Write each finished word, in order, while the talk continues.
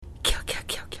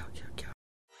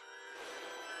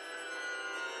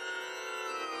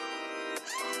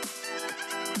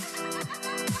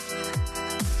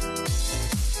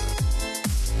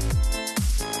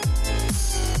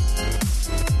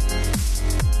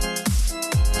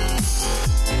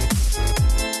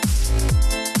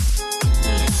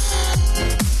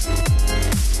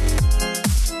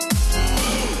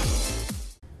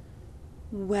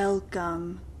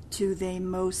to They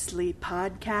Mostly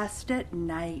Podcast at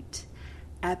Night,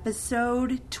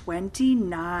 episode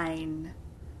 29,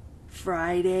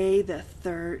 Friday the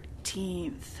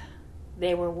 13th.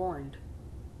 They were warned.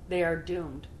 They are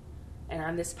doomed. And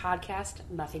on this podcast,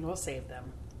 nothing will save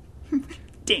them.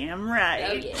 Damn right.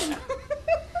 Oh, yeah.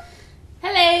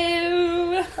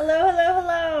 Hello!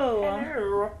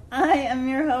 Hello. I am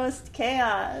your host,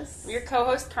 Chaos. Your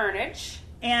co-host, Carnage.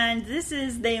 And this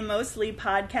is They Mostly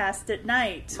Podcast at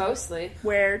Night. Mostly.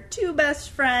 Where two best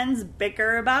friends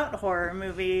bicker about horror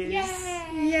movies.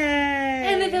 Yay! Yay!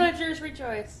 And the villagers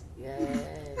rejoice.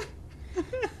 Yay!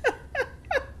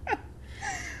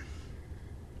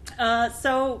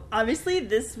 So, obviously,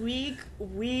 this week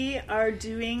we are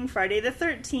doing Friday the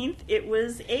 13th. It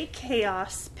was a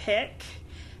Chaos pick.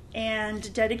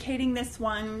 And dedicating this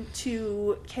one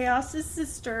to Chaos's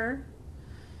sister,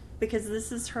 because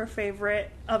this is her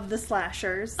favorite of the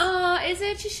slashers. Is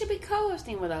it? She should be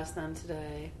co-hosting with us then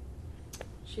today.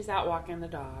 She's out walking the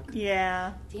dog.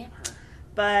 Yeah. Damn her.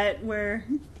 But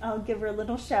I'll give her a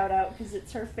little shout out because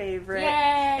it's her favorite.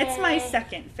 Yay! It's my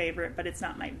second favorite, but it's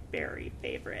not my very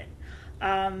favorite.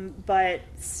 But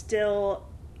still,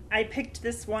 I picked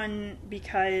this one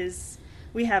because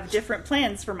we have different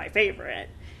plans for my favorite.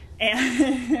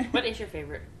 And What is your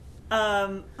favorite?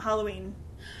 Halloween.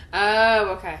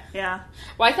 Oh, okay. Yeah.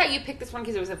 Well, I thought you picked this one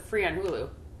because it was free on Hulu.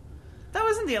 That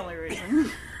wasn't the only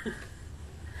reason.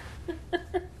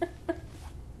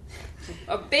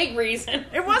 A big reason.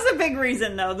 It was a big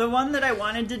reason, though. The one that I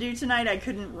wanted to do tonight, I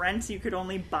couldn't rent. You could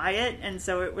only buy it. And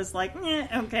so it was like,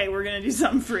 okay, we're going to do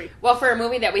something free. Well, for a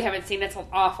movie that we haven't seen, that's an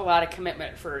awful lot of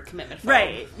commitment for commitment film.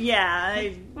 Right. Yeah.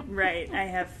 I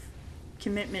have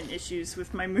commitment issues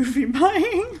with my movie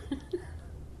buying.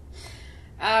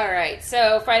 All right.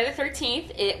 So Friday the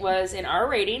 13th, it was an R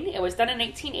rating. It was done in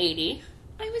 1980.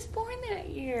 I was born that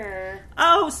year.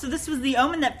 Oh, so this was the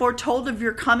omen that foretold of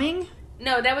your coming?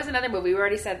 No, that was another movie. We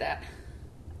already said that.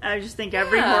 I just think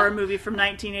every horror movie from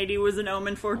 1980 was an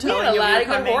omen We foretelling had a of lot your of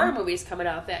good coming. horror movies coming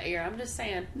out that year. I'm just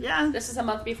saying. Yeah. This is a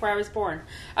month before I was born.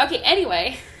 Okay,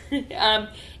 anyway.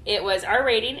 It was R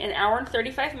rating, an hour and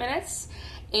 35 minutes.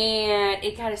 And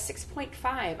it got a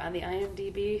 6.5 on the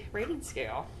IMDb rating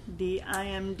scale. The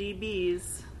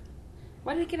IMDb's.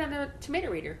 What did it get on the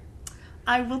tomato reader?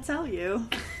 I will tell you.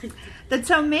 The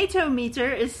tomato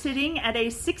meter is sitting at a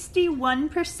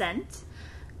 61%.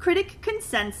 Critic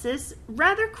consensus,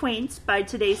 rather quaint by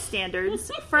today's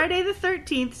standards, Friday the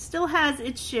 13th still has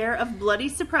its share of bloody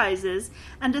surprises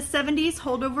and a 70s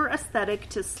holdover aesthetic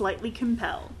to slightly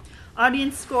compel.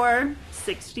 Audience score,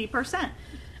 60%.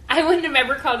 I wouldn't have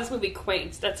ever called this movie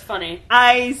quaint. That's funny.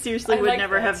 I seriously would like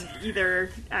never that. have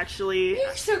either, actually.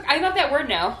 I love that word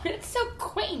now. It's so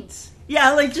quaint.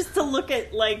 Yeah, like, just to look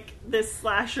at, like, this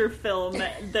slasher film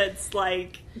that's,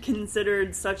 like,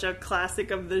 considered such a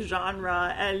classic of the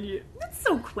genre, and it's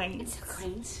so quaint.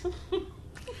 It's so quaint.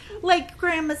 Like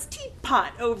Grandma's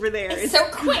teapot over there. It's so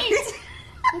quaint.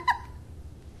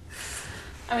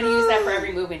 I'm going to use that for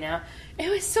every movie now. It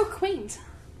was so quaint.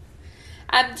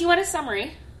 Do you want a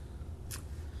summary?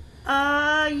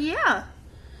 Yeah.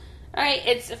 Alright,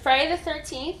 it's Friday the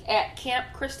 13th at Camp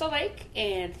Crystal Lake,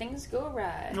 and things go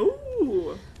awry.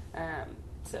 Ooh.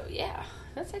 So, yeah,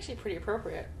 that's actually pretty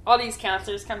appropriate. All these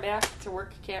counselors come back to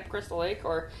work at Camp Crystal Lake,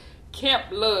 or Camp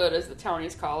Blood, as the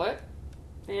townies call it.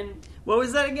 And What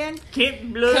was that again?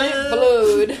 Camp Blood. Camp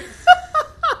Blood.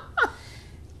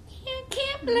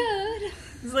 Camp Blood.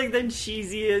 It's like the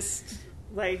cheesiest,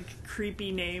 like,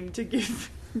 creepy name to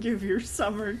give your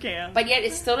summer camp. But yet,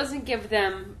 it still doesn't give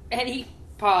them any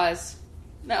pause.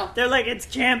 No. They're like, it's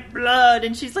Camp Blood,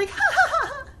 and she's like, ha ha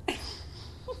ha.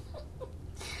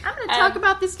 I'm going to talk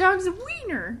about this dog's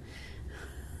wiener.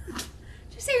 Did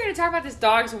you say you're going to talk about this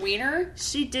dog's wiener?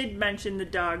 She did mention the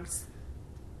dog's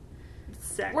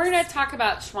sex. We're going to talk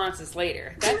about Schwanz's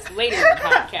later. That's later in the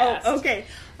podcast. Oh, okay.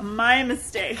 My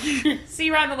mistake.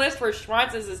 See around the list where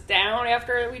Schwanz's is down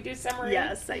after we do summary?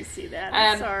 Yes, I see that.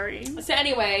 I'm sorry. So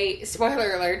anyway,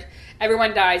 spoiler alert,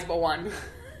 everyone dies but one.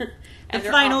 And The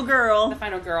they're final all- girl. The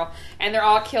final girl. And they're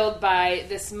all killed by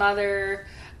this mother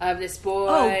of this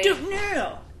boy. Oh,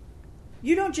 no.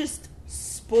 You don't just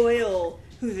spoil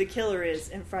who the killer is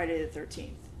in Friday the 13th.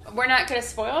 We're not going to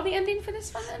spoil the ending for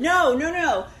this one then?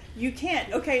 No. You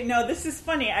can't. Okay, no, this is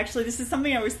funny. Actually, this is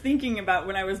something I was thinking about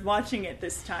when I was watching it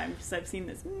this time, because I've seen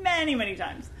this many, many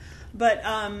times. But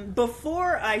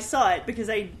before I saw it, because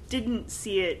I didn't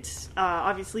see it,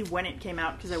 obviously, when it came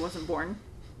out, because I wasn't born.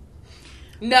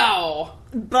 No.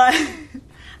 But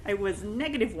I was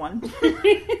 -1.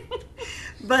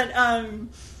 But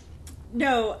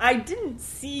No, I didn't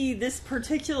see this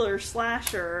particular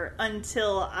slasher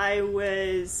until I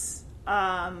was,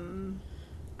 I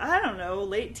don't know,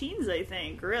 late teens, I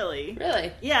think, really.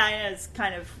 Really? Yeah, I know it's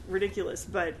kind of ridiculous,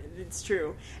 but it's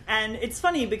true. And it's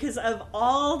funny because of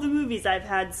all the movies I've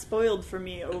had spoiled for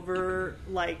me over,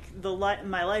 like,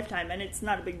 my lifetime, and it's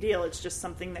not a big deal, it's just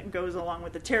something that goes along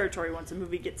with the territory. Once a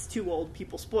movie gets too old,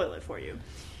 people spoil it for you.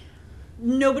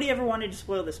 Nobody ever wanted to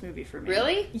spoil this movie for me.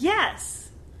 Really? Yes.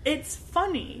 It's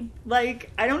funny.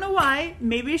 Like, I don't know why.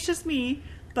 Maybe it's just me.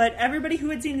 But everybody who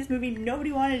had seen this movie,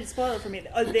 nobody wanted to spoil it for me.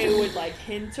 They would, like,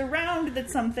 hint around that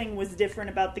something was different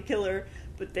about the killer,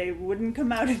 but they wouldn't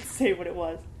come out and say what it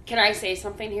was. Can I say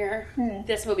something here?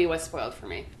 This movie was spoiled for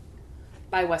me.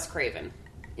 By Wes Craven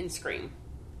in Scream.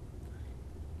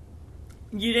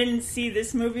 You didn't see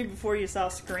this movie before you saw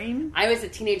Scream? I was a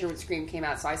teenager when Scream came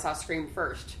out, so I saw Scream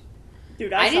first.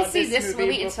 Dude, I saw didn't see this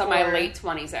movie until my before. late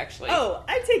 20s, actually. Oh,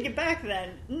 I take it back then.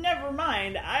 Never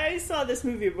mind. I saw this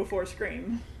movie before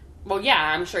Scream. Well, yeah,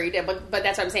 I'm sure you did, but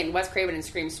that's what I'm saying. Wes Craven and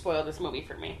Scream spoiled this movie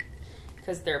for me.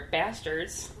 Because they're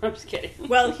bastards. I'm just kidding.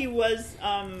 Well, he was,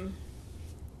 oh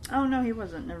no, he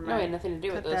wasn't. Never mind. No, it had nothing to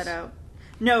do with this. Cut that out.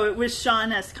 No, it was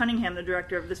Sean S. Cunningham, the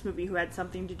director of this movie, who had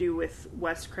something to do with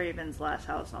Wes Craven's Last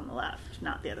House on the Left,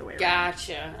 not the other way around.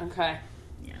 Gotcha. Okay.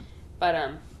 Yeah.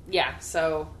 But, yeah,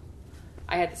 so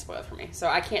I had this spoiled for me. So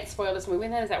I can't spoil this movie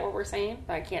then? Is that what we're saying?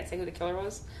 I can't say who the killer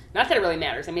was? Not that it really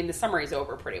matters. I mean, the summary's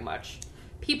over pretty much.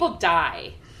 People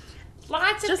die.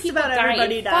 Lots of Just people about die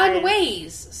everybody in dies. fun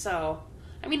ways. So,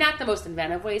 I mean, not the most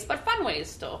inventive ways, but fun ways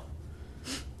still.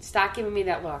 Stop giving me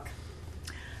that look.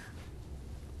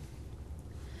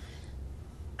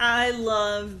 I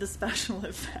love the special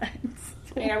effects.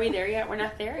 Wait, are we there yet? We're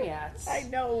not there yet. I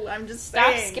know, I'm just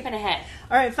Stop saying. skipping ahead.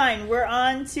 Alright, fine. We're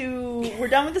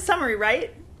done with the summary,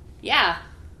 right? Yeah.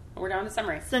 We're down to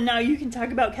summary. So now you can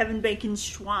talk about Kevin Bacon's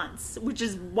Schwanz, which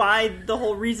is why the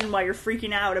whole reason why you're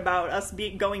freaking out about us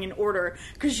going in order,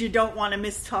 because you don't want to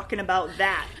miss talking about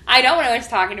that. I don't know what's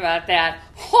talking about that.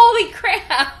 Holy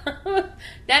crap!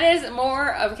 That is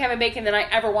more of Kevin Bacon than I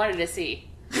ever wanted to see.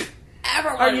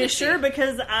 Are you sure?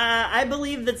 Because I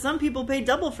believe that some people pay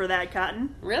double for that,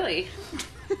 Cotton. Really?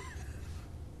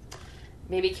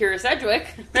 Maybe Kira Sedgwick.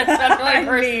 That's not the only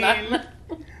person.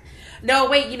 No,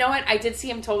 wait, you know what? I did see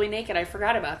him totally naked. I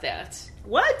forgot about that.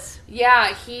 What?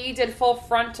 Yeah, he did Full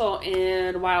Frontal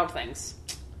in Wild Things.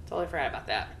 Totally forgot about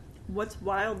that. What's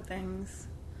Wild Things?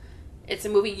 It's a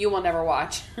movie you will never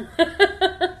watch.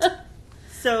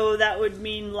 So that would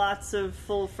mean lots of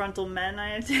full frontal men,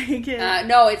 I take it?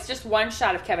 No, it's just one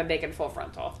shot of Kevin Bacon full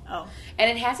frontal. Oh. And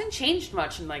it hasn't changed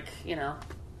much in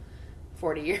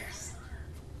 40 years.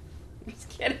 I'm just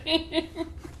kidding.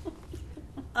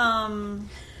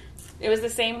 It was the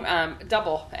same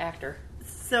double actor.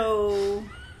 So...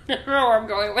 I don't know where I'm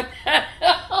going with that.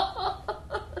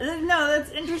 No,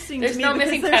 that's interesting There's to me. no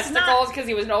missing testicles because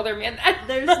he was an older man.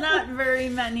 There's not very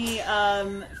many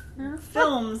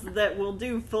films that will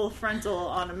do full frontal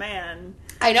on a man.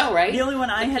 I know, right? The only one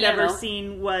I had Piano. ever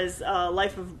seen was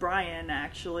Life of Brian,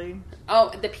 actually. Oh,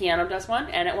 The Piano does one,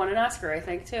 and it won an Oscar, I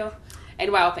think, too.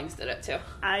 And Wild Things did it, too.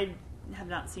 I have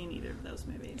not seen either of those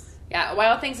movies. Yeah,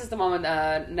 Wild Things is the one with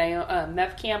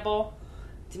Nev Campbell,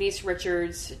 Denise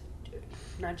Richards,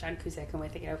 not John Cusack, who am I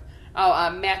thinking of? Oh,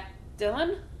 Matt Dillon?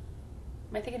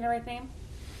 Am I thinking the right name?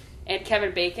 And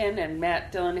Kevin Bacon, and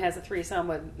Matt Dillon has a threesome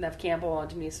with Nev Campbell and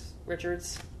Denise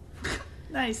Richards.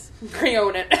 Nice. I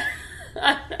own it.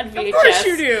 On VHS. Of course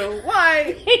you do.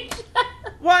 Why?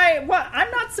 Why? What? I'm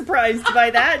not surprised by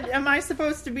that. Am I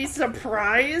supposed to be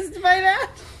surprised by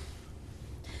that?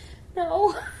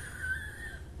 No.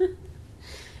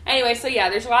 Anyway, so yeah,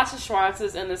 there's lots of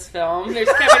Schwanzes in this film. There's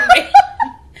Kevin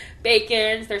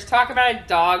Bacon's. There's talk about a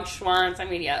dog Schwanz. I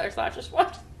mean, yeah, there's lots of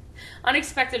Schwanz.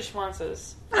 Unexpected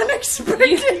Schwanzes.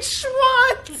 Unexpected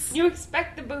Schwanz. You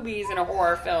expect the boobies in a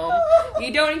horror film.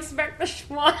 You don't expect the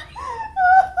Schwanz.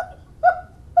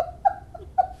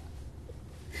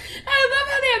 I love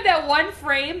how they have that one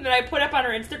frame that I put up on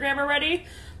our Instagram already.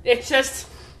 It's just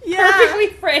perfectly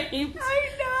framed. I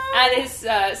know. And his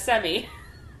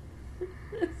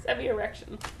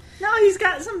semi-erection. No, he's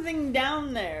got something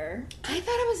down there. I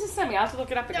thought it was a semi. I'll have to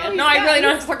look it up again. he's No, I got- really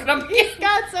don't have to look it up again. He's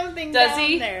got something Does down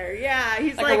he? there. Yeah,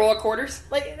 he's Like a roll of quarters?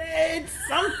 Like, it's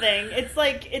something.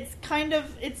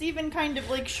 It's even kind of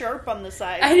like sharp on the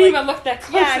side. I didn't even look that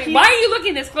closely. Yeah, Why are you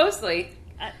looking this closely?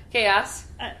 Uh, Chaos.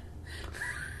 uh,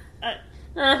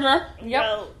 Yep.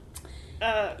 Well,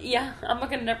 Yeah, I'm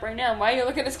looking it up right now. Why are you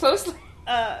looking this closely?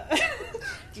 uh,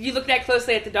 Did you look that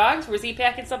closely at the dogs? Was he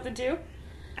packing something too?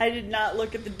 I did not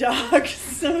look at the dog.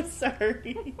 So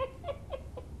sorry.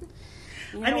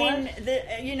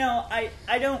 I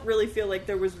don't really feel like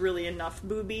there was really enough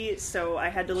boobie, so I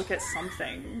had to look at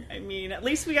something. I mean, at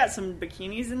least we got some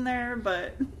bikinis in there,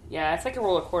 but... Yeah, it's like a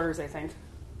roll of quarters, I think.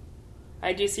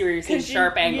 I do see where you're seeing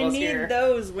sharp angles here. You need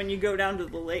those when you go down to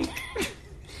the lake.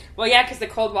 Well, yeah, because the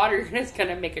cold water is going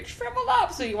to make it shrivel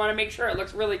up, so you want to make sure it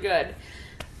looks really good.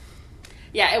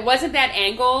 Yeah, it wasn't that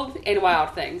angled in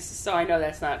Wild Things, so I know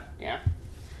that's not, yeah.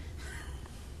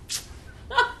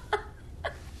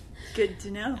 Good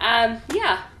to know.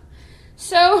 Yeah.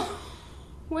 So,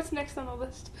 what's next on the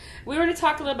list? We were going to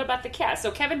talk a little bit about the cast.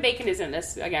 So, Kevin Bacon is in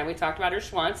this. Again, we talked about her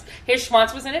Schwantz. His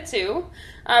Schwantz was in it, too.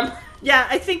 Yeah,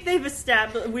 I think we've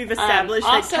established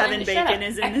that Kevin Bacon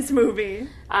is in this movie.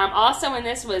 Also in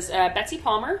this was Betsy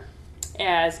Palmer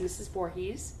as Mrs.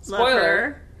 Voorhees. Spoiler. Love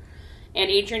her. And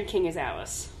Adrienne King as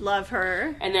Alice. Love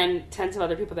her. And then tons of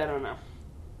other people that I don't know.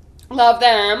 Love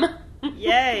them.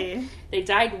 Yay. They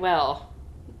died well.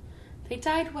 They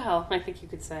died well, I think you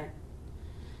could say.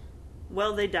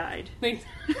 Well, they died.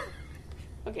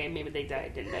 Okay, maybe they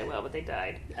didn't die well, but they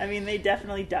died. I mean, they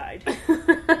definitely died.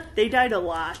 They died a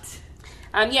lot.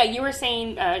 Yeah, you were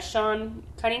saying Sean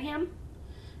Cunningham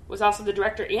was also the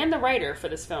director and the writer for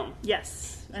this film.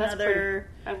 Yes. So another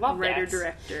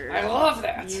writer-director. I love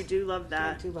that. You do love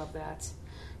that. I do love that.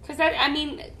 Because,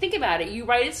 think about it. You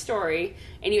write a story,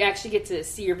 and you actually get to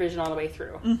see your vision all the way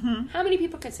through. Mm-hmm. How many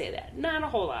people can say that? Not a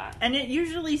whole lot. And it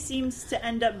usually seems to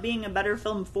end up being a better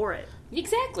film for it.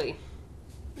 Exactly.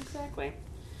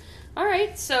 All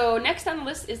right, so next on the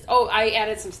list is... Oh, I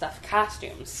added some stuff.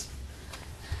 Costumes.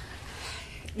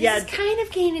 This is kind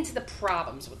of getting into the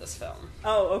problems with this film.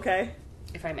 Oh, okay.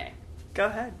 If I may. Go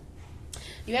ahead.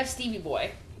 You have Stevie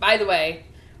Boy. By the way,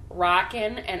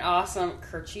 rockin' an awesome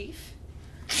kerchief.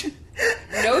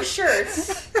 No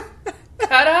shirts.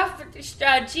 Cut off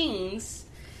jeans.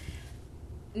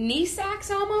 Knee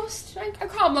socks almost. I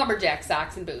call them lumberjack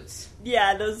socks and boots.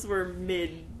 Yeah, those were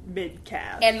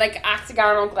mid-calf. And like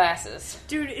octagonal glasses.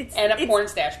 Dude, it's a porn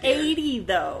stash beard. 80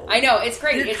 though. I know, it's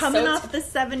great. You're coming off the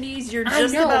 70s, you're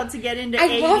just about to get into 80s.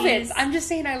 I love it. I'm just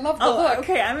saying I love the look.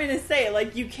 Okay, I'm going to say,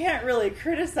 like, you can't really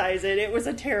criticize it. It was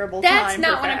a terrible That's time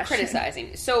not for what I'm fashion.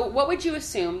 criticizing. So what would you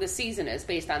assume the season is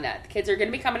based on that? The kids are going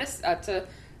to be coming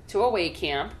to away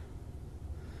camp.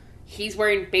 He's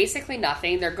wearing basically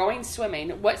nothing. They're going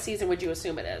swimming. What season would you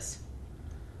assume it is?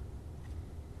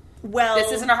 Well...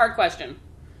 This isn't a hard question.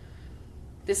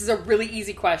 This is a really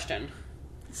easy question.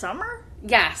 Summer?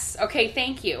 Yes. Okay,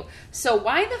 thank you. So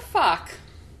why the fuck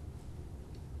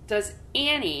does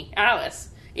Annie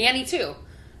too,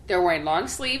 they're wearing long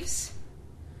sleeves.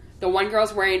 The one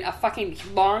girl's wearing a fucking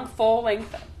long,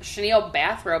 full-length chenille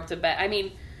bathrobe to bed. I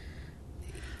mean...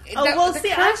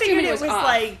 I figured it was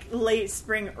like late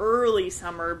spring, early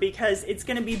summer because it's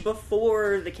going to be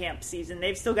before the camp season.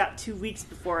 They've still got 2 weeks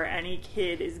before any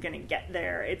kid is going to get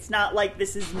there. It's not like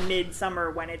this is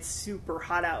midsummer when it's super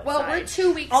hot outside. Well, we're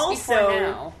 2 weeks before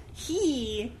now.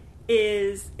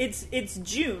 It's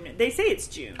June. They say it's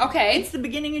June. Okay. It's the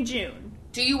beginning of June.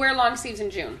 Do you wear long sleeves in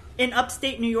June? In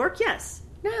upstate New York, yes.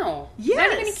 No. Yes.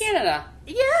 Not even in Canada.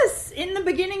 Yes, in the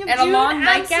beginning of June, a long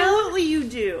nightgown? Absolutely you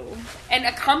do. And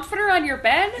a comforter on your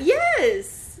bed?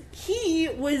 Yes. He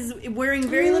was wearing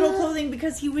very little clothing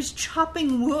because he was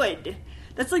chopping wood.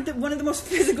 That's like one of the most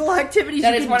physical activities you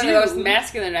could do. That is one of the most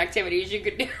masculine activities you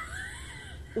could do.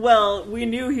 Well, we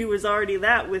knew he was already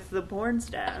that with the porn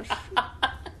stash.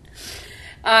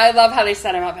 I love how they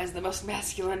set him up as the most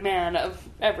masculine man of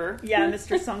ever. Yeah,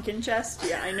 Mr. Sunken Chest.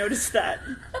 Yeah, I noticed that.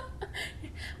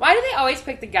 Why do they always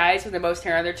pick the guys with the most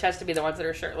hair on their chest to be the ones that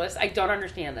are shirtless? I don't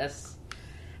understand this.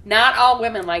 Not all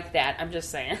women like that, I'm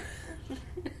just saying.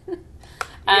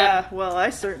 Yeah, well, I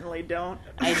certainly don't.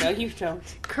 I know you don't.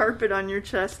 Carpet on your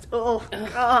chest. Oh,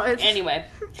 God. Anyway.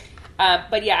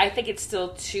 But yeah, I think it's still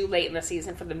too late in the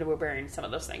season for them to be wearing some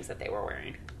of those things that they were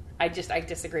wearing. I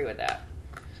disagree with that.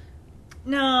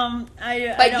 No, I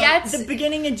don't. Yet, the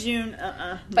beginning of June,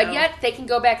 But no. yet, they can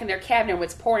go back in their cabin when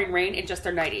it's pouring rain in just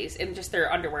their nighties, in just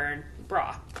their underwear and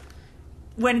bra.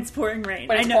 When it's pouring rain.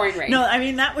 When it's pouring rain. No, I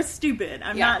mean, that was stupid.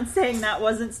 I'm not saying that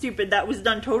wasn't stupid. That was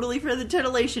done totally for the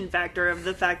titillation factor of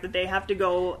the fact that they have to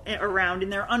go around in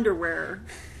their underwear.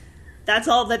 That's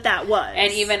all that was.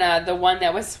 And even the one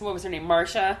that was, what was her name,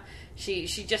 Marcia, she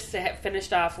just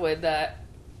finished off with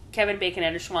Kevin Bacon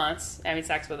and her Schwantz, having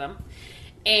sex with him.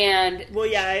 And well,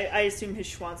 yeah, I assume his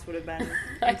Schwantz would have been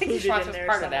I think his Schwantz was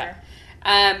part somewhere. of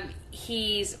that.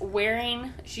 He's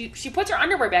wearing... She puts her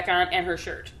underwear back on and her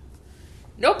shirt.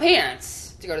 No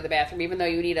pants to go to the bathroom, even though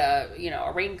you need a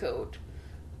raincoat.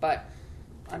 But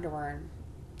underwear and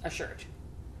a shirt.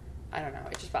 I don't know.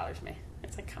 It just bothers me.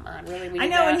 It's like, come on, really? We I need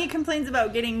know, that? and he complains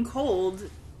about getting cold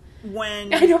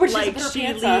when I know, but she like doesn't put her she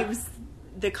pants on. leaves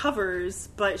the covers,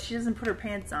 but she doesn't put her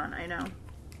pants on. I know.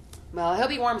 Well, he'll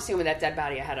be warm soon with that dead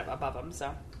body above him,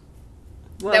 so.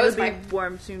 Well, That it was would my- be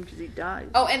warm soon because he died.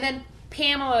 Oh, and then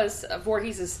Pamela's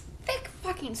Voorhees' thick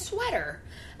fucking sweater.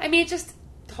 I mean, it just,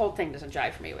 the whole thing doesn't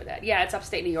jive for me with that. Yeah, it's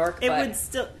upstate New York, It but would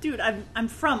still, dude. I'm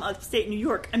from upstate New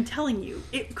York. I'm telling you,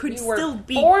 it could you were still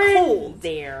be born cold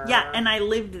there. Yeah, and I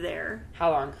lived there.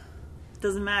 How long?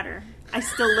 Doesn't matter. I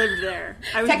still lived there.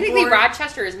 I was Technically, born-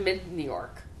 Rochester is mid-New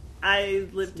York. I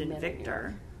lived in Mid-New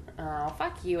Victor. Oh,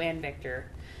 fuck you and Victor.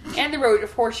 And the road,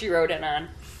 of course, you rode it on.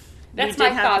 That's We my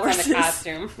did have thoughts horses. on the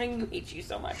costume. I hate you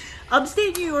so much.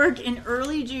 Upstate New York in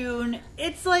early June.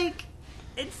 It's like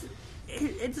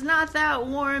it's not that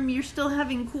warm. You're still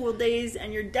having cool days,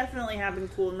 and you're definitely having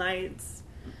cool nights.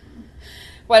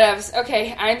 Whatevs.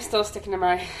 Okay, I'm still sticking to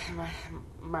my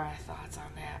thoughts on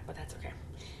that, but that's okay.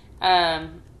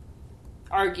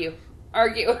 Argue.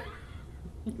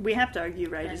 We have to argue,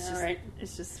 right? I It's know, just right?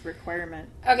 it's just requirement.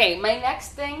 Okay, my next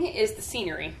thing is the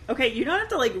scenery. Okay, you don't have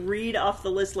to like read off the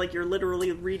list like you're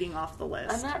literally reading off the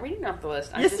list. I'm not reading off the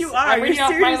list. Yes, you are. I'm reading You're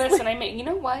off my seriously- list, and I made. You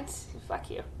know what? Fuck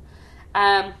you.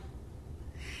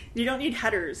 You don't need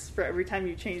headers for every time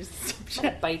you change the I'll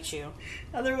subject. bite you.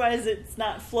 Otherwise, it's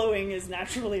not flowing as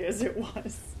naturally as it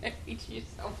was. I hate you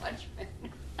so much, man.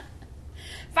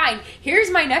 Fine. Here's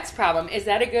my next problem. Is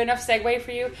that a good enough segue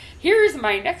for you? Here's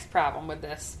my next problem with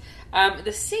this.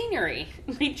 The scenery.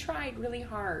 They tried really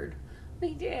hard.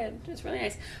 They did. It's really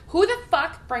nice. Who the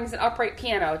fuck brings an upright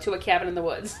piano to a cabin in the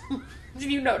woods? Did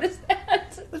you notice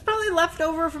that? It was probably left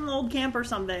over from the old camp or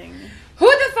something. Who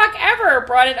the fuck ever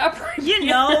brought an upright You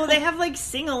piano? know, they have like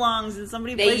sing-alongs and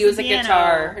somebody They plays use the a piano.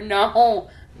 guitar.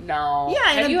 No.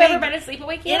 Yeah, in Have a you big- ever been at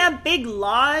sleepaway In camp? a big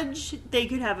lodge, they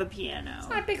could have a piano. It's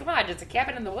not a big lodge. It's a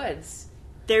cabin in the woods.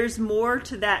 There's more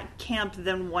to that camp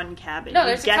than one cabin. No, You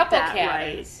there's a get couple that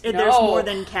cabins. right. No. There's more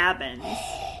than cabins.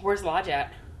 Where's the lodge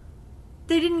at?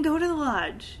 They didn't go to the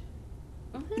lodge.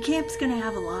 The camp's gonna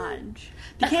have a lodge.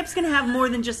 The camp's gonna have more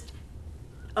than just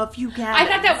a few cabins. I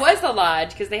thought that was the lodge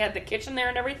because they had the kitchen there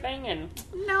and everything, and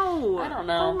No. I don't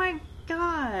know. Oh my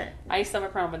god. I used to have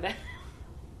a problem with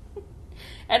that.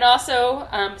 And also,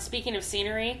 speaking of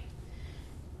scenery,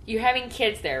 you're having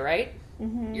kids there, right?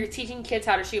 Mm-hmm. You're teaching kids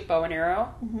how to shoot bow and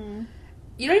arrow. Mm-hmm.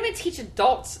 You don't even teach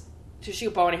adults to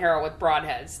shoot bow and arrow with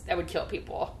broadheads. That would kill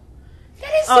people.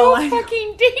 That is so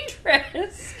fucking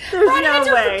dangerous. There's Broadheads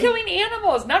no are way. for killing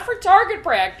animals, not for target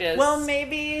practice. Well,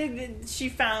 maybe she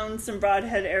found some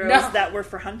broadhead arrows No. that were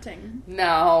for hunting.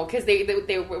 No, because they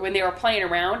when they were playing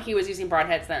around, he was using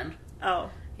broadheads then. Oh.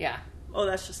 Yeah. Oh,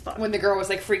 that's just thought. When the girl was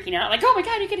like freaking out, like, oh my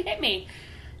god, you could hit me.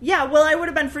 Yeah, well, I would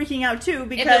have been freaking out too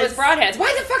because If it was broadheads.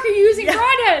 Why the fuck are you using Yeah.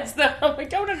 broadheads though? I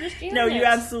don't understand No, this. you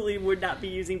absolutely would not be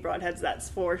using broadheads, that's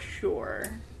for sure.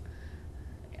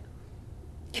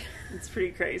 It's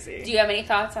pretty crazy. Do you have any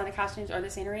thoughts on the costumes or the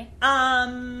scenery?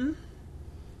 Well,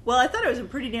 I thought it was a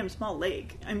pretty damn small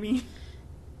lake. I mean,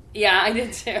 Yeah, I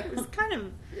did too.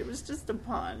 it was just a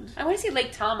pond. I want to see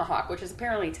Lake Tomahawk, which is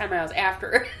apparently 10 miles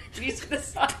after. Did you see the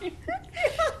sign?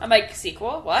 I'm like,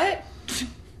 sequel? What?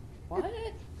 What?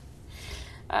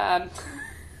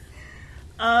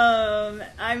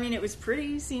 I mean, it was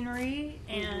pretty scenery,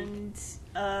 and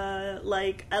I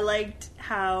liked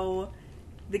how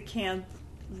the camp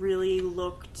really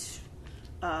looked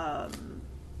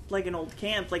like an old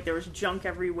camp. Like there was junk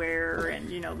everywhere, and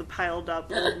the piled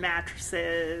up old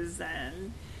mattresses,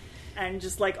 and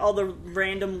just like all the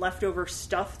random leftover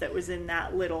stuff that was in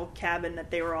that little cabin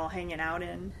that they were all hanging out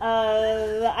in.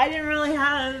 I didn't really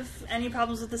have any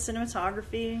problems with the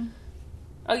cinematography.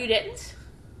 Oh, you didn't?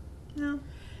 No.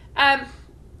 I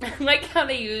like how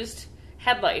they used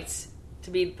headlights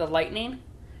to be the lightning.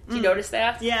 Did you notice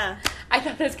that? Yeah. I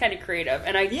thought that was kind of creative,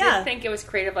 and I did think it was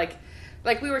creative. Like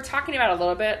we were talking about a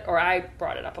little bit, or I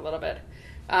brought it up a little bit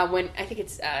when I think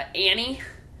it's Annie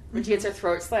when she gets her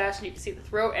throat slashed, and you can see the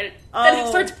throat, and then it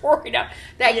starts pouring out.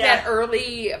 That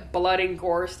early blood and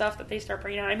gore stuff that they start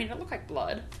bringing out. I mean, it looked like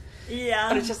blood, Yeah.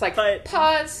 but it's just like but,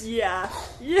 pause. Yeah.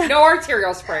 Yeah. No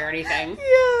arterial spray or anything.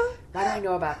 Yeah. Why do I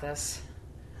know about this?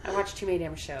 I watch too many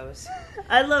damn shows.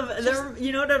 I love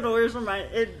you know what it always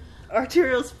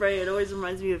arterial spray, it always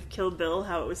reminds me of Kill Bill,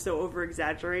 how it was so over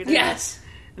exaggerated. Yes.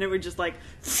 And it would just like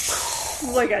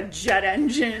a jet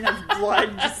engine of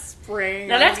blood just spraying.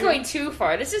 Now that's going too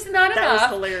far. This is not That was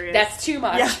enough. hilarious. That's too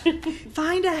much. Yeah.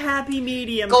 Find a happy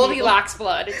medium. Goldilocks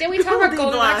blood. Didn't we talk about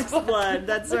Goldilocks blood?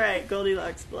 That's right,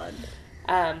 Goldilocks blood.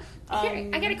 Here,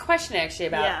 I got a question actually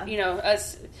about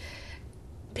us,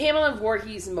 Pamela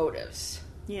Voorhees' motives.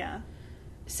 Yeah.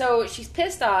 So she's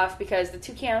pissed off because the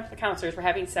two camp counselors were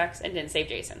having sex and didn't save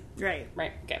Jason. Right.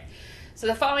 Right, okay. So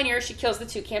the following year, she kills the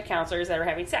two camp counselors that are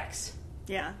having sex.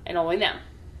 Yeah. And only them.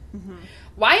 Mm-hmm.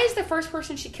 Why is the first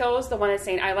person she kills the one that's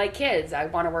saying, I like kids, I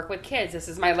want to work with kids, this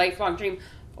is my lifelong dream?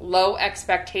 Low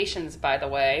expectations, by the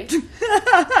way.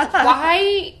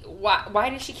 Why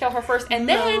did she kill her first? And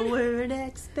then... Lowered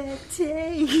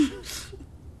expectations.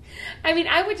 I mean,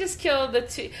 I would just kill the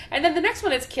two. And then the next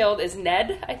one that's killed is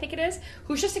Ned, I think it is,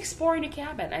 who's just exploring a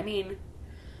cabin. I mean,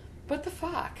 what the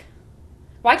fuck?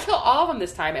 Why kill all of them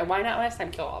this time? And why not last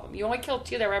time kill all of them? You only killed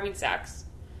two that were having sex.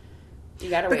 You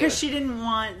got away Because with. she didn't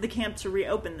want the camp to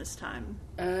reopen this time.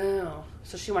 Oh.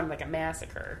 So she wanted like a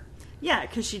massacre. Yeah,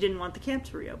 because she didn't want the camp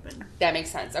to reopen. That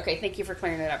makes sense. Okay, thank you for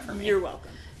clearing that up for me. You're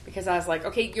welcome. Because I was like,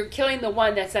 okay, you're killing the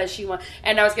one that says she wants...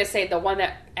 And I was going to say the one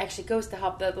that actually goes to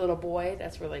help the little boy.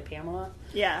 That's really Pamela.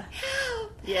 Yeah.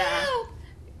 Help! Yeah. Help!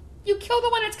 You kill the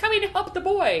one that's coming to help the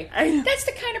boy. I know. That's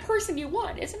the kind of person you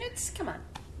want, isn't it? Come on.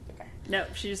 Okay. No,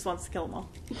 she just wants to kill them all.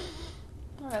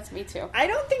 Oh, that's me too. I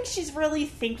don't think she's really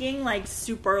thinking, like,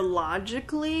 super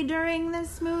logically during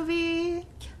this movie.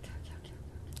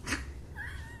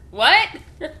 What?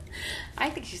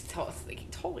 I think she's thinking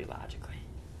totally logically.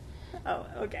 Oh,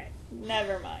 okay.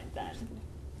 Never mind then.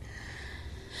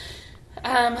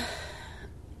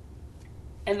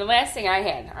 And the last thing I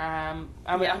had,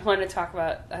 I want to talk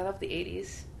about, I love the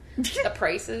 80s. The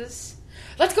prices.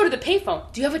 Let's go to the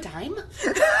payphone. Do you have a dime?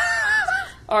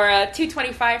 Or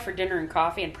 $2.25 for dinner and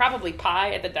coffee and probably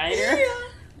pie at the diner. Yeah.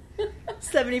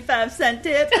 75-cent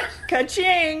tip.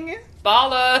 Ka-ching.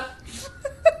 Balla.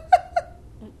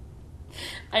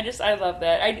 I love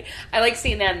that. I like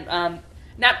seeing that,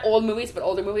 not old movies, but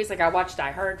older movies. Like I watched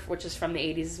Die Hard, which is from the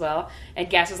 80s as well, and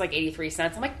gas was like 83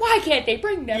 cents. I'm like, why can't they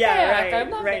bring that back? I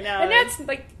love it. now. And that's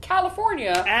like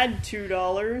California. Add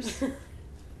 $2.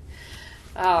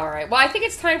 All right. Well, I think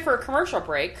it's time for a commercial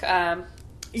break. So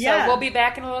we'll be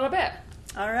back in a little bit.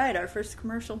 All right, our first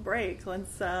commercial break.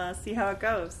 Let's see how it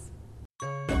goes.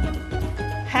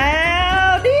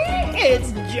 Howdy,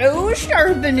 it's Joe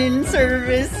Sharpening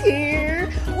Service here.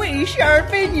 We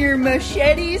sharpen your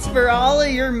machetes for all of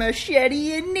your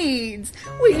macheting needs.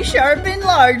 We sharpen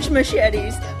large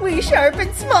machetes. We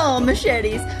sharpen small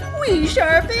machetes. We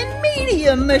sharpen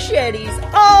medium machetes.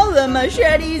 All the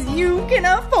machetes you can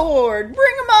afford.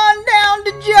 Bring them on down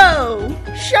to Joe.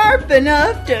 Sharp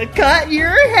enough to cut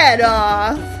your head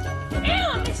off.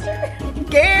 Ow, mister.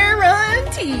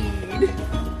 Guaranteed.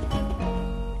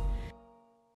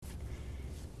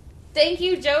 Thank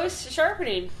you, Joe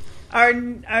Sharpening. Our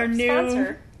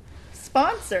new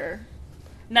sponsor.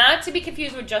 Not to be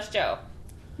confused with Just Joe.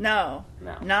 No,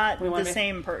 not the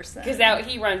same person. Because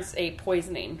he runs a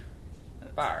poisoning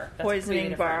bar. That's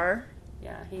poisoning bar.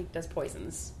 Yeah, he does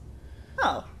poisons.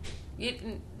 Oh.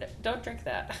 Don't drink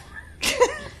that.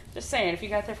 Just saying, if you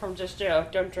got that from Just Joe,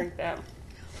 don't drink that.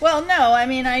 Well, no, I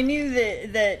mean, I knew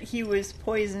that he was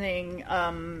poisoning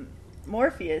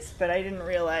Morpheus, but I didn't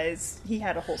realize he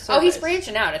had a whole service. Oh, he's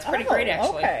branching out. It's pretty great,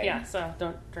 actually. Okay. Yeah, so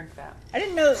don't drink that. I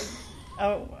didn't know...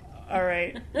 Oh, all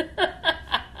right.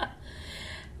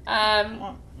 Well,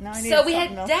 now I need so we had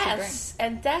something else deaths,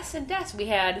 and deaths and deaths. We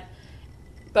had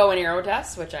bow and arrow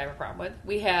deaths, which I have a problem with.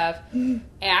 We have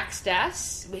axe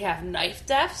deaths. We have knife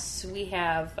deaths. We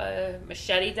have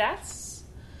machete deaths.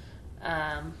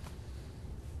 Yeah,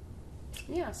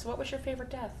 so what was your favorite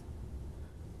death?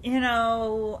 You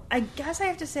know, I guess I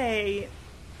have to say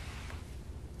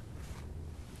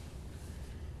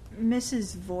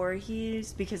Mrs.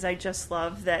 Voorhees, because I just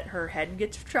love that her head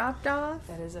gets chopped off.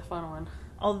 That is a fun one.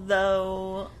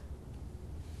 Although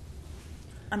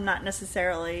I'm not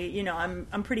necessarily, you know,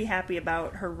 I'm pretty happy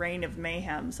about her reign of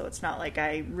mayhem, so it's not like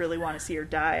I really want to see her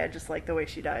die. I just like the way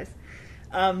she dies.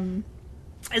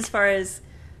 As far as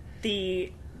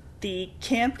the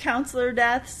camp counselor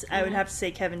deaths, I would have to say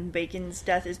Kevin Bacon's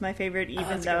death is my favorite,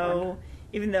 even though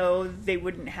they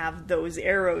wouldn't have those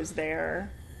arrows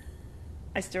there.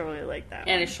 I still really like that.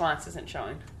 And one. his Schwanz isn't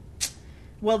showing.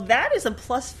 Well, that is a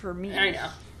plus for me. I know.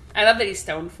 I love that he's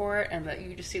stoned for it, and that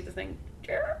you just see the thing.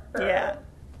 Yeah.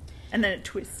 And then it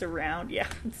twists around. Yeah,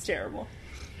 it's terrible.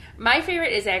 My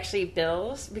favorite is actually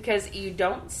Bill's, because you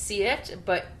don't see it,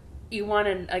 but you want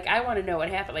to, like, I want to know what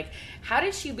happened. Like, how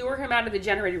did she lure him out of the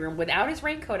generator room without his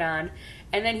raincoat on?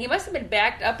 And then he must have been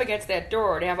backed up against that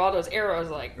door to have all those arrows,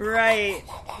 like... Right.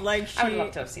 Like I would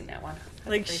love to have seen that one.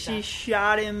 Like, she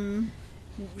shot him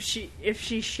if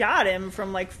she shot him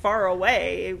from like far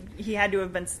away, he had to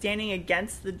have been standing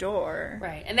against the door.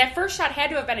 Right. And that first shot had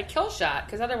to have been a kill shot,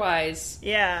 because otherwise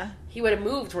he would have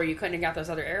moved where you couldn't have got those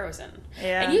other arrows in.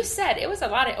 Yeah. And you said it was a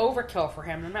lot of overkill for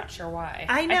him. I'm not sure why.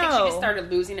 I know. I think she just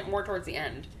started losing it more towards the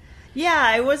end. Yeah,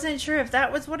 I wasn't sure if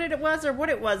that was what it was or what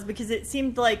it was, because it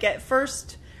seemed like at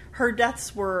first her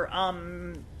deaths were,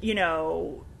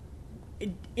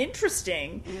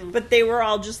 interesting, but they were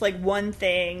all just like one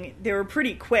thing. They were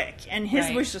pretty quick, and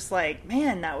his was just like,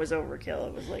 man, that was overkill.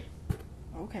 It was like,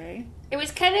 okay. It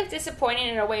was kind of disappointing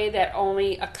in a way that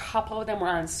only a couple of them were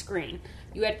on screen.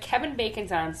 You had Kevin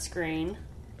Bacon's on screen.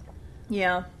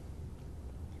 Yeah.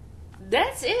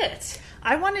 That's it.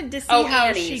 I wanted to see how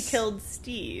Annie's. she killed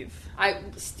Steve.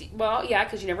 Well, yeah,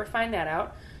 because you never find that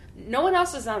out. No one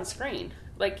else is on screen.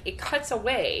 Like, it cuts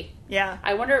away. Yeah.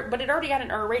 I wonder, but it already got an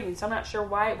R rating, so I'm not sure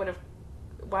why it would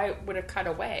have cut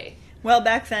away. Well,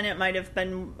 back then it might have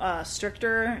been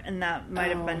stricter, and that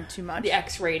might have been too much. The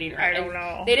X rating. Right? I don't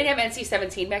know. They didn't have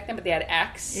NC-17 back then, but they had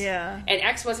X. Yeah. And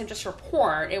X wasn't just for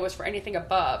porn; it was for anything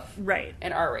above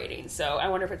an R rating. So I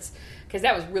wonder if it's because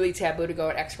that was really taboo to go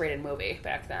an X-rated movie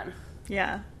back then.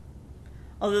 Yeah.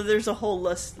 Although there's a whole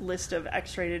list of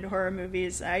X-rated horror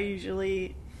movies, I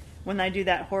usually, when I do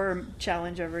that horror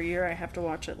challenge every year, I have to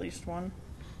watch at least one.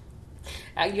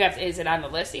 Is it on the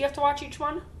list that you have to watch each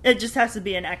one? It just has to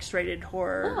be an X-rated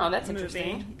horror. Oh, that's movie.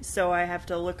 interesting. So I have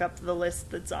to look up the list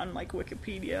that's on like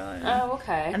Wikipedia.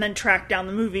 Okay. And then track down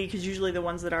the movie, because usually the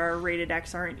ones that are rated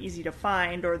X aren't easy to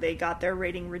find, or they got their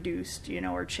rating reduced,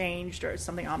 or changed, or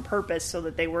something on purpose so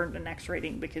that they weren't an X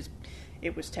rating because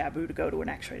it was taboo to go to an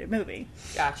X-rated movie.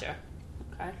 Gotcha.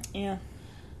 Okay. Yeah.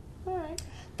 All right.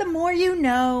 The more you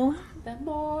know. The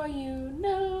more you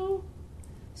know.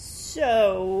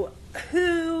 So,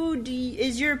 who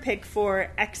is your pick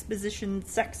for exposition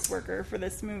sex worker for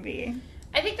this movie?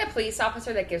 I think the police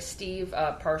officer that gives Steve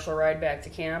a partial ride back to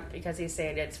camp, because he's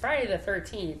saying it's Friday the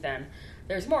 13th and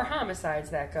there's more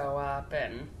homicides that go up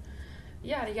and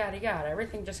yada, yada, yada.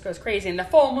 Everything just goes crazy. And the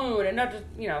full moon, and not just,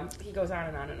 he goes on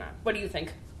and on and on. What do you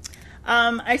think?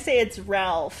 I say it's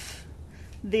Ralph,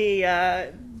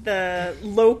 the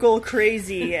local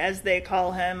crazy, as they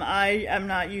call him. I am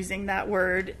not using that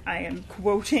word. I am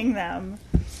quoting them.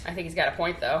 I think he's got a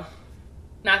point, though.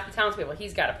 Not the townspeople.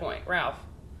 He's got a point. Ralph.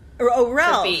 Oh,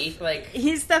 Ralph. To be, like,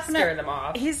 he's scare them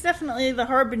off. He's definitely the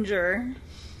harbinger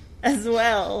as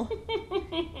well.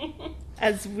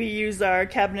 As we use our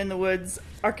cabin in the woods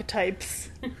archetypes.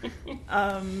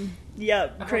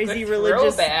 Crazy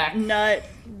religious nut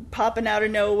popping out of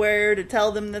nowhere to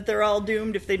tell them that they're all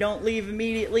doomed if they don't leave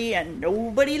immediately, and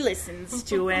nobody listens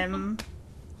to him.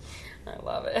 I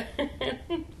love it.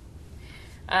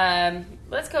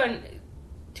 Let's go and...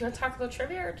 Do you want to talk a little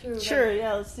trivia? Or Sure,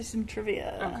 yeah, let's do some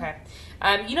trivia. Okay.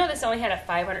 This only had a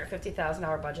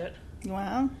 $550,000 budget.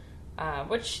 Wow.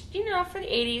 Which, for the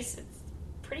 80s, it's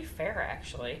pretty fair,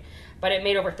 actually. But it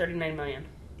made over $39 million.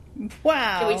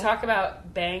 Wow. Can we talk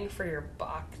about bang for your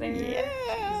buck there?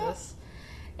 Yeah. Jesus.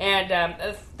 And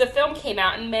the film came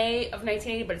out in May of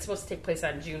 1980, but it's supposed to take place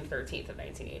on June 13th of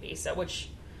 1980, which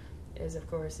is,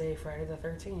 of course, a Friday the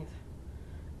 13th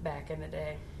back in the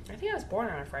day. I think I was born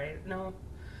on a Friday.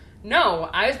 No,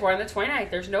 I was born on the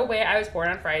 29th. There's no way I was born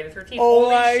on Friday the 13th. Oh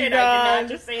Holy my shit, God. I did not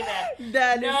just say that.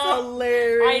 That is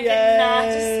hilarious. I did not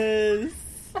just...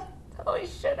 Holy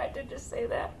shit, I did just say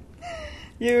that.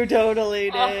 You totally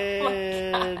did.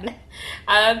 Oh my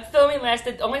God. Filming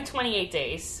lasted only 28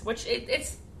 days, which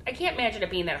it's... I can't imagine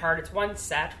it being that hard. It's one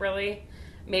set, really.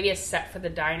 Maybe a set for the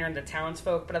diner and the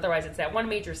townsfolk, but otherwise it's that one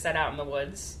major set out in the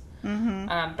woods. Mm-hmm.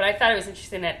 But I thought it was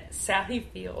interesting that Sally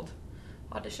Field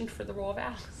auditioned for the role of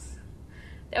Alice.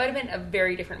 That would have been a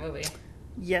very different movie.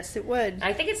 Yes, it would.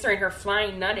 I think it's during her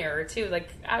flying nun era, too. Like,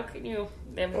 how can you...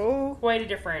 have quite a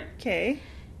different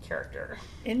character.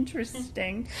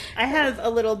 Interesting. I have a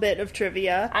little bit of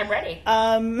trivia. I'm ready.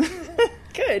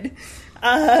 Good.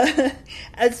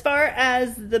 As far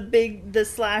as the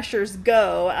slashers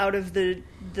go, out of the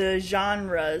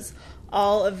genres,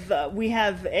 we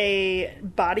have a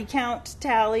body count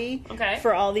tally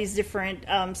for all these different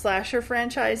slasher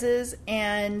franchises,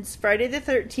 and Friday the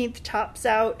 13th tops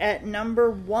out at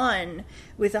number 1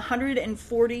 with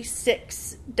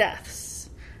 146 deaths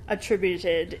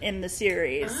attributed in the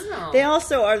series. Oh. They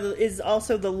also is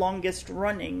also the longest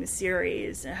running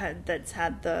series that's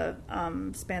had the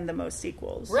spanned the most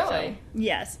sequels. Really? So,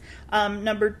 yes.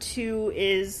 Number 2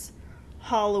 is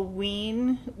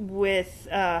Halloween with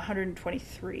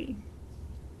 123.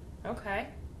 Okay.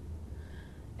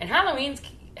 And Halloween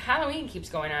keeps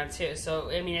going on too,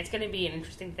 so I mean it's going to be an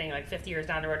interesting thing, like 50 years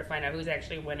down the road, to find out who's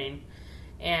actually winning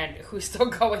and who's still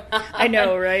going on. I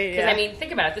know, right? Because, Yeah. I mean,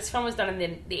 think about it. This film was done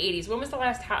in the 80s. When was the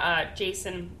last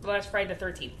the last Friday the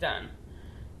 13th done?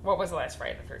 What was the last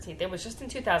Friday the 13th? It was just in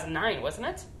 2009, wasn't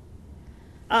it?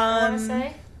 I want to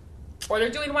say. Or they're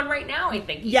doing one right now, I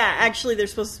think. Yeah, actually,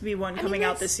 there's supposed to be one coming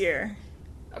out this year.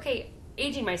 Okay,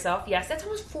 aging myself, yes, that's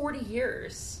almost 40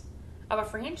 years of a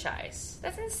franchise.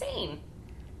 That's insane.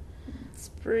 It's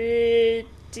pretty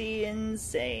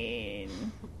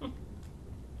insane.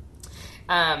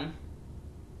 Yeah,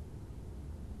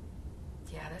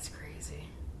 that's crazy.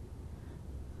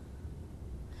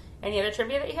 Any other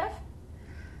trivia that you have?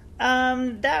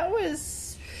 That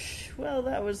was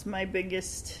my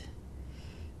biggest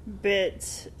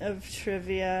bit of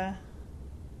trivia.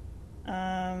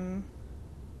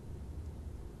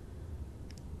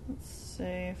 Let's see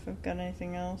if I've got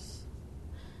anything else.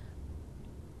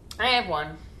 I have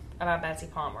one about Betsy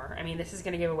Palmer. I mean, this is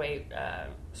going to give away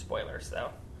spoilers, though,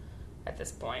 at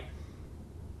this point.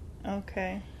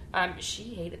 Okay. She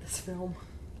hated this film.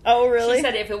 Oh, really? She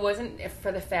said if it wasn't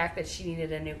for the fact that she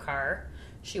needed a new car,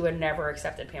 she would never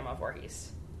accepted Pamela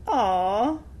Voorhees.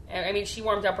 Aw. I mean, she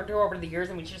warmed up her door over the years,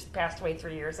 and we just passed away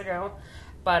 3 years ago.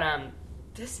 But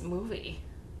this movie,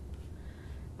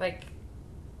 like,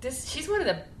 she's one of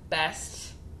the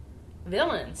best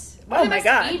villains. Oh my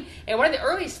God. And one of the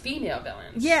earliest female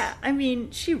villains. Yeah, I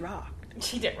mean, she rocked.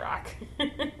 She did rock.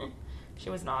 She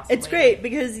was an awesome It's lady. great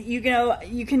because you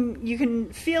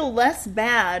can feel less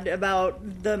bad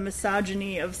about the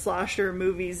misogyny of slasher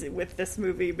movies with this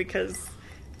movie because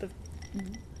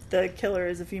the killer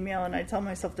is a female, and I tell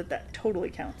myself that totally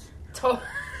counts.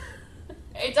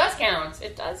 It does count.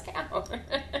 It does count.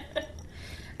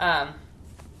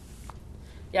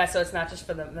 Yeah, so it's not just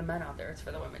for the men out there; it's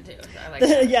for the women too. I like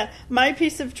that. Yeah, my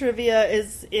piece of trivia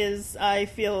is I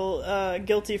feel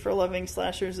guilty for loving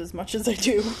slashers as much as I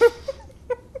do.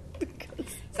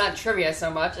 It's not trivia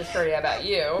so much; it's trivia about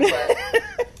you, but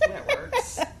it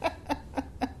works.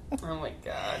 Oh my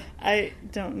God! I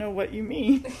don't know what you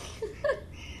mean.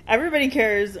 Everybody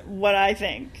cares what I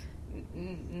think.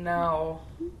 No.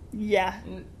 Yeah.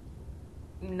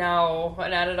 No,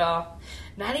 not at all.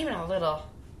 Not even a little.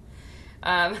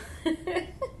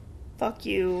 Fuck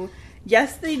you.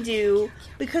 Yes, they do.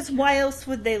 Because why else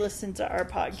would they listen to our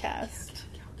podcast?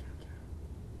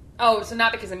 Oh, so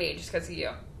not because of me, just because of you.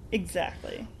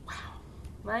 Exactly. Wow.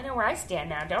 Well, I know where I stand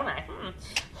now, don't I?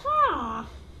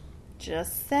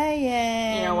 Just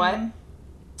saying. You know what?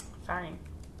 Fine.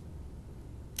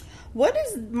 What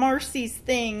is Marcy's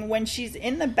thing when she's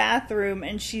in the bathroom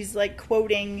and she's like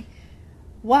quoting,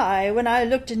 "Why, when I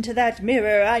looked into that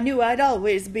mirror, I knew I'd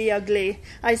always be ugly.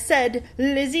 I said,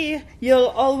 Lizzie, you'll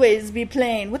always be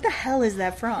plain." What the hell is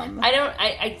that from? I don't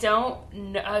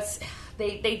know.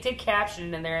 They did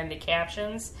caption in there in the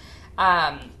captions.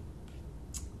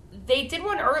 They did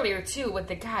one earlier too with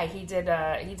the guy. He did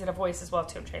a voice as well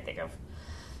too. I'm trying to think of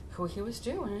who he was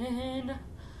doing.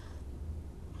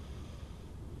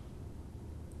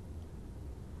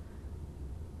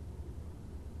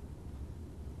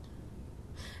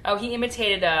 Oh, he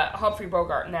imitated Humphrey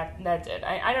Bogart, and that did.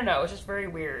 I don't know. It was just very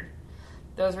weird.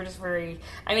 Those were just very...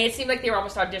 I mean, it seemed like they were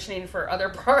almost auditioning for other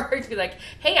parts. Be like,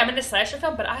 hey, I'm in a slasher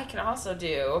film, but I can also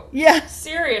do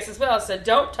serious as well, so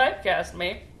don't typecast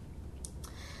me.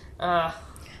 I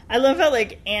love how,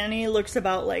 like, Annie looks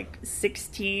about, like,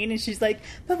 16, and she's like,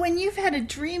 but when you've had a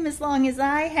dream as long as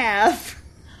I have...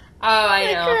 Oh, I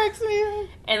know. That cracks me up.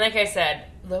 And like I said,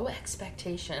 low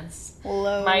expectations.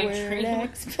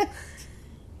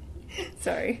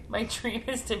 Sorry. My dream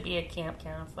is to be a camp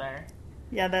counselor.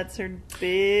 Yeah, that's her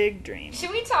big dream.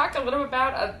 Should we talk a little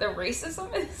about the racism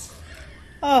in this?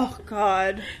 Oh,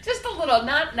 God. Just a little,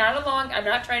 not a long. I'm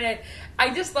not trying to.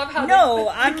 I just love how. No,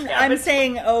 I'm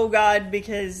saying oh God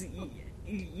because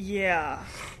yeah.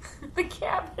 The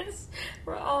cabins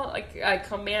were all like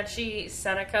Comanche,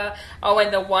 Seneca. Oh,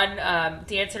 and the one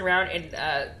dancing around in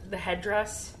the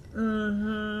headdress.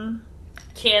 Mm-hmm.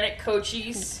 Canet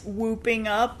Cochise. Whooping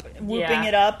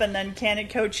it up, and then Canet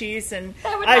Cochise, and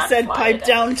I said pipe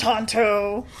down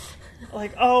Tonto.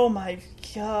 Like, oh my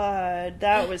God,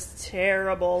 that was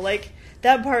terrible. Like,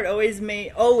 that part always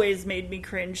made me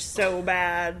cringe so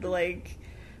bad. Like,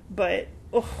 but,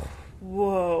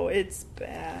 whoa, it's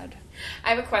bad. I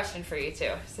have a question for you,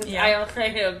 too. Since I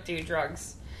don't do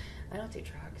drugs. I don't do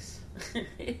drugs.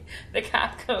 The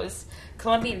cop goes,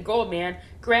 Colombian gold, man.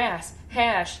 Grass,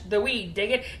 hash, the weed,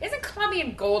 dig it. Isn't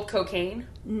Colombian gold cocaine?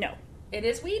 No. It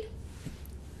is weed?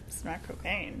 It's not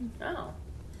cocaine. Oh.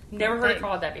 Never heard it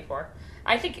called that before.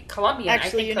 I think Colombian, actually,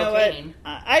 I think you know cocaine.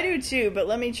 What? I do too, but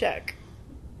let me check.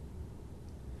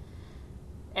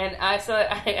 And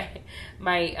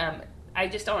my I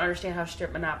just don't understand how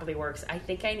strip Monopoly works. I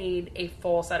think I need a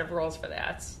full set of rules for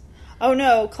that. Oh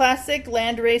no, classic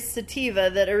landrace sativa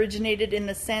that originated in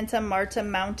the Santa Marta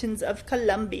Mountains of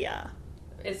Colombia.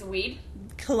 Is weed?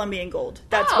 Colombian Gold.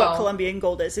 That's what Colombian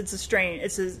Gold is. It's a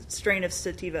strain of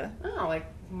sativa. Oh, like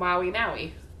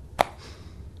Maui.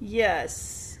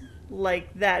 Yes.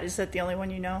 Like that. Is that the only one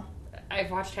you know?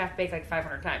 I've watched Half Baked like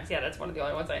 500 times. Yeah, that's one of the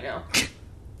only ones I know.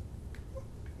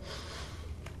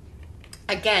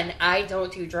 Again, I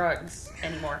don't do drugs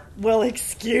anymore. Well,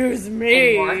 excuse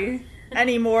me.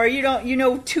 Anymore. You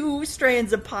know 2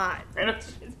 strands of pot.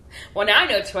 Well, now I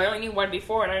know 2. I only knew 1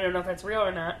 before, and I don't know if that's real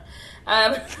or not.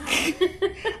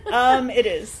 It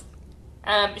is.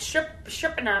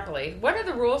 Strip Monopoly. What are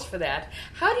the rules for that?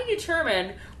 How do you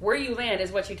determine where you land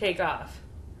is what you take off?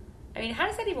 I mean, how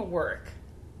does that even work?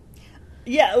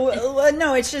 Yeah, well,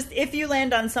 no, it's just if you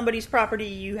land on somebody's property,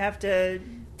 you have to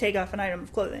take off an item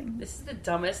of clothing. This is the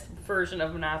dumbest version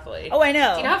of Monopoly. Oh, I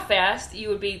know. Do you know how fast you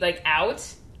would be, like, out?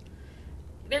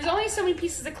 There's only so many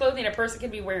pieces of clothing a person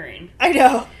can be wearing. I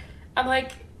know. I'm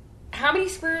like, how many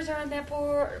squares are on that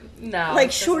board? No.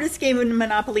 Like, shortest game of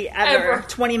Monopoly ever.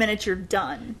 20 minutes, you're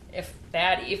done. If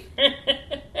that even.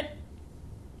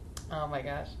 Oh, my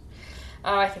gosh.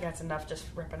 Oh, I think that's enough just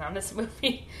ripping on this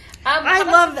movie.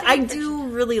 I do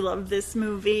really love this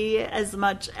movie as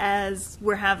much as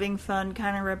we're having fun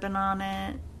kind of ripping on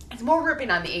it. It's more ripping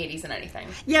on the 80s than anything.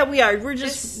 Yeah, we are. We're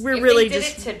really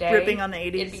just today, ripping on the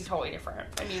 80s. It'd be totally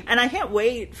different. I mean, and I can't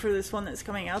wait for this one that's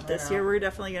coming out this year. We're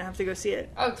definitely going to have to go see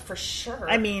it. Oh, for sure.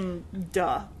 I mean,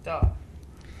 duh.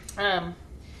 Let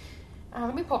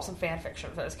me pull up some fan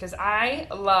fiction for this, because I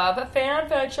love fan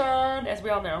fiction, as we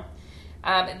all know.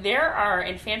 There are,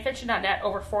 in fanfiction.net,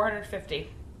 over 450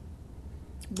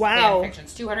 wow. fan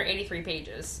fictions, 283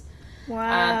 pages.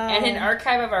 Wow. And in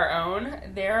Archive of Our Own,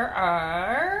 there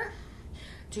are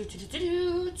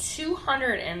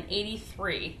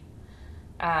 283.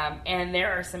 And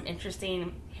there are some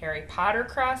interesting Harry Potter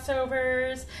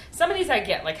crossovers. Some of these I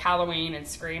get, like Halloween and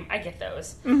Scream. I get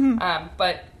those. Mm-hmm.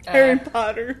 But Harry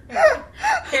Potter.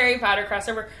 Harry Potter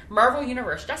crossover. Marvel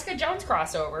Universe. Jessica Jones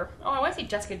crossover. Oh, I want to see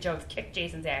Jessica Jones kick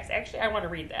Jason's ass. Actually, I want to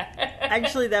read that.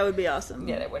 Actually, that would be awesome.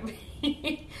 Yeah, that would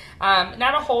be.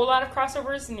 Not a whole lot of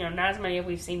crossovers. Not as many as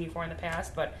we've seen before in the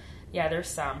past. But, yeah, there's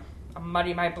some.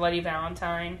 My Bloody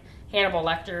Valentine. Hannibal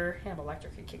Lecter. Hannibal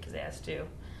Lecter could kick his ass, too.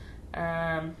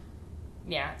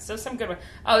 Yeah, so some good ones.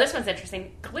 Oh, this one's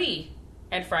interesting. Glee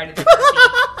and Friday the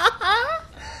 13th.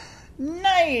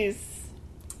 Nice.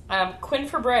 Quinn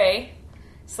Fabray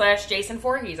 / Jason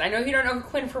Voorhees. I know you don't know who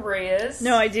Quinn Fabray is.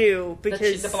 No, I do,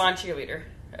 because... The blonde cheerleader.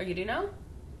 Oh, you do know?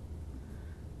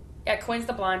 Yeah, Quinn's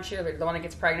the blonde cheerleader, the one that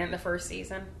gets pregnant in the first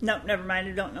season. Nope, never mind.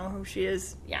 I don't know who she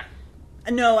is. Yeah.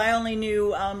 No, I only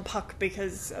knew Puck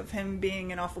because of him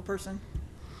being an awful person.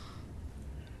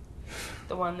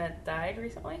 The one that died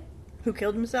recently? Who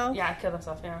killed himself? Yeah, killed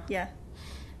himself, yeah. Yeah.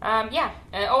 Yeah.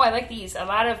 I like these. A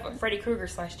lot of Freddy Krueger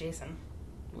 / Jason.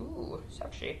 Ooh,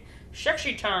 sexy.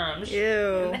 Sexy times. Ew.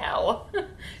 In hell.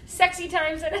 Sexy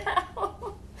times in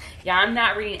hell. Yeah, I'm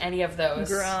not reading any of those.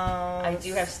 Gross. I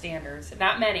do have standards.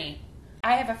 Not many.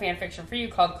 I have a fan fiction for you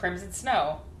called Crimson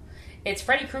Snow. It's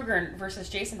Freddy Krueger versus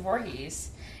Jason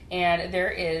Voorhees. And there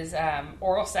is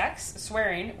oral sex,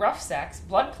 swearing, rough sex,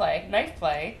 blood play, knife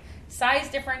play, size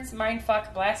difference,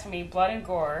 mindfuck, blasphemy, blood and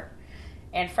gore,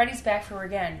 and Freddy's back for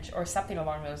revenge, or something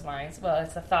along those lines. Well,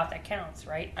 it's the thought that counts,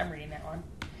 right? I'm reading that one.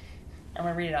 I'm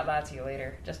going to read it out loud to you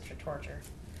later, just for torture.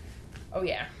 Oh,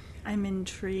 yeah. I'm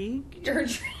intrigued. You're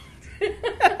intrigued.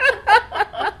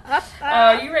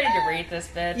 Oh, you ready to rate this,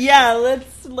 bitch? Yeah,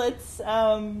 let's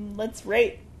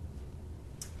rate.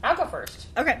 I'll go first.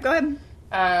 Okay, go ahead.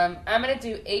 I'm going to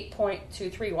do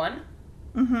 8.231.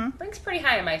 Mm-hmm. Ranks pretty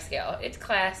high on my scale. It's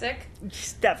classic.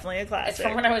 It's definitely a classic. It's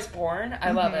from when I was born.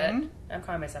 I love it. I'm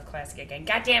calling myself classic again.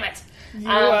 God damn it! You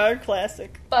are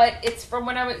classic. But it's from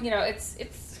when I was.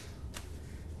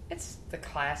 It's the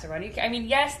classic one. I mean,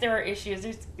 yes, there are issues.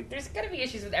 There's going to be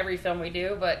issues with every film we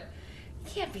do, but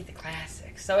you can't beat the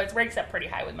classics. So it ranks up pretty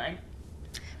high with mine.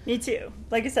 Me too.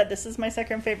 Like I said, this is my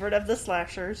second favorite of the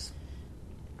slashers.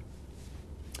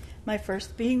 My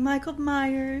first being Michael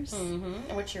Myers. Mm-hmm.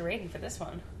 And what's your rating for this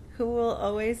one? Who will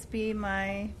always be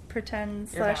my pretend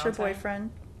slasher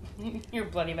boyfriend. Your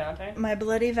Bloody Valentine? My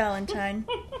Bloody Valentine.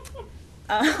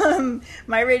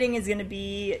 My rating is going to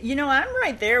be... I'm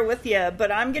right there with you,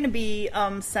 but I'm going to be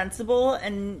sensible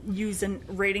and use a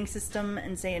rating system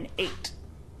and say an 8.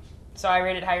 So I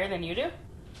rate it higher than you do?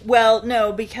 Well,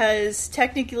 no, because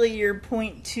technically your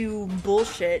 0.2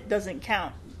 bullshit doesn't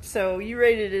count. So you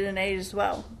rated it an 8 as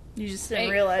well. You just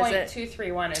didn't realize it.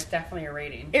 8.231 is definitely a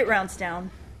rating. It rounds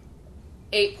down.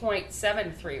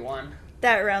 8.731.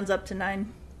 That rounds up to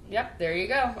 9. Yep, there you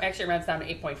go. Actually, it rounds down to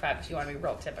 8.5 if you want to be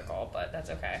real typical, but that's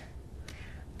okay.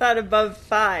 Thought above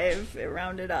 5, it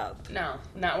rounded up. No,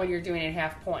 not when you're doing it in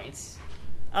half points.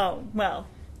 Oh, well,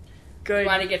 good. You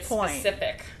want to get point.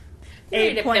 Specific.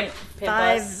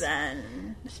 8.5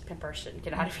 then. Just pimp our shit and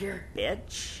get out of here.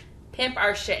 Bitch. Pimp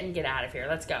our shit and get out of here.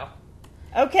 Let's go.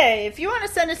 Okay, if you want to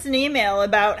send us an email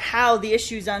about how the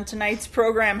issues on tonight's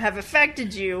program have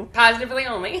affected you, Positively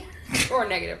only. Or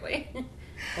negatively.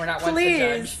 We're not one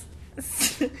to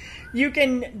judge. You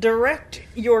can direct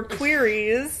your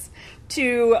queries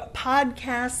to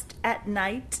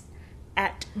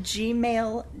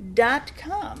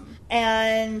podcastatnight@gmail.com.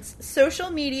 And social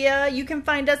media, you can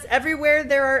find us everywhere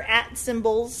there are @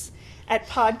 symbols at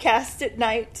Podcast at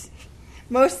Night.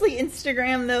 Mostly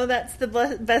Instagram, though. That's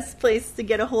the best place to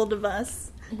get a hold of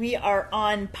us. We are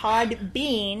on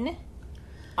Podbean,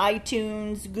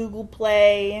 iTunes, Google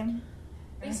Play.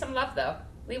 Leave some love, though.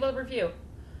 Leave a review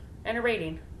and a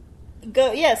rating.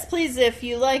 Yes, please, if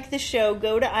you like the show,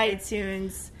 go to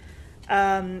iTunes.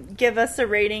 Give us a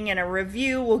rating and a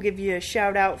review. We'll give you a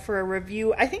shout out for a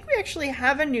review. I think we actually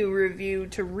have a new review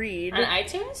to read. On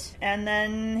iTunes? And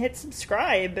then hit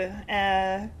subscribe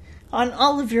on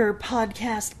all of your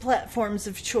podcast platforms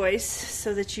of choice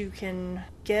so that you can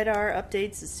get our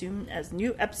updates as soon as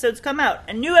new episodes come out.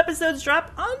 And new episodes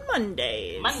drop on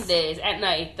Mondays. Mondays at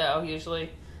night, though, usually.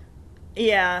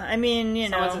 Yeah, I mean,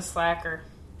 Someone's a slacker.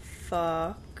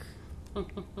 Fuck.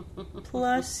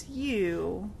 Plus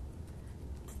you.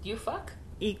 You fuck?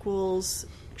 Equals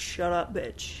shut up,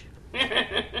 bitch.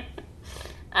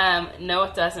 No,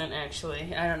 it doesn't,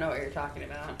 actually. I don't know what you're talking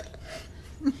about.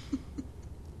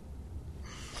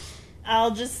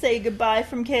 I'll just say goodbye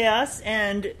from Chaos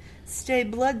and stay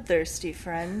bloodthirsty,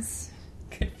 friends.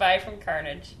 Goodbye from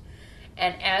Carnage.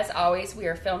 And as always, we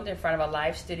are filmed in front of a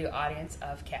live studio audience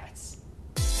of cats.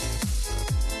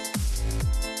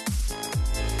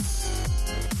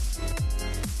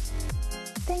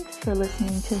 Thanks for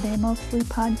listening to They Mostly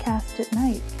Podcast at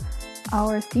Night.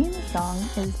 Our theme song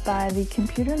is by the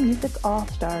Computer Music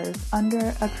All-Stars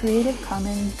under a Creative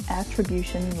Commons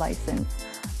Attribution license.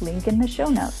 Link in the show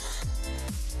notes.